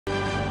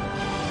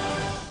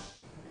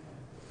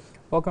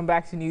Welcome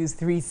back to News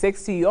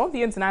 360. On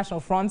the international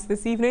fronts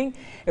this evening,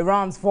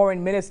 Iran's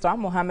Foreign Minister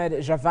Mohammad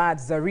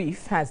Javad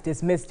Zarif has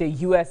dismissed a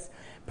U.S.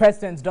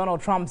 President Donald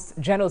Trump's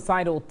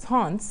genocidal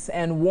taunts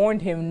and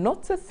warned him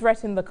not to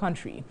threaten the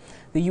country.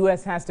 The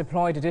U.S. has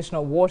deployed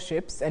additional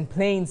warships and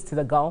planes to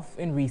the Gulf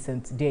in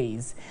recent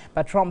days.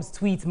 But Trump's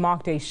tweet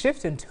marked a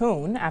shift in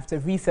tone after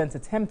recent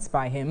attempts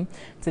by him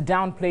to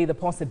downplay the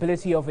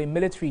possibility of a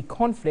military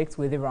conflict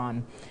with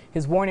Iran.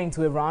 His warning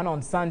to Iran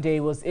on Sunday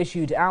was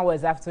issued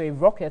hours after a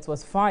rocket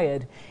was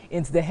fired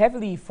into the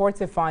heavily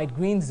fortified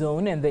green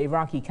zone in the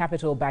Iraqi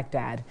capital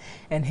Baghdad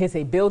and hit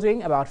a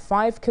building about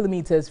 5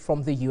 kilometers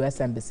from the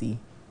U.S. Embassy.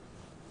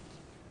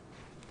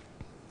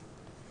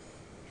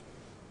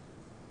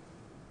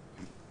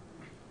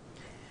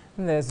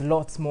 There's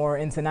lots more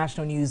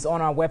international news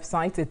on our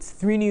website. It's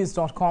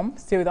 3news.com.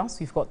 Stay with us.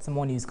 We've got some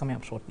more news coming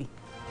up shortly.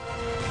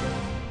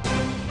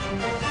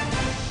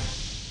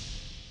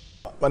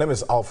 My name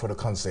is Alfred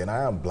Okanse and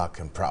I am black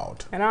and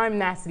proud. And I'm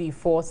Natalie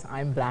Force.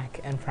 I'm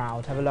black and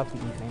proud. Have a lovely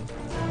evening.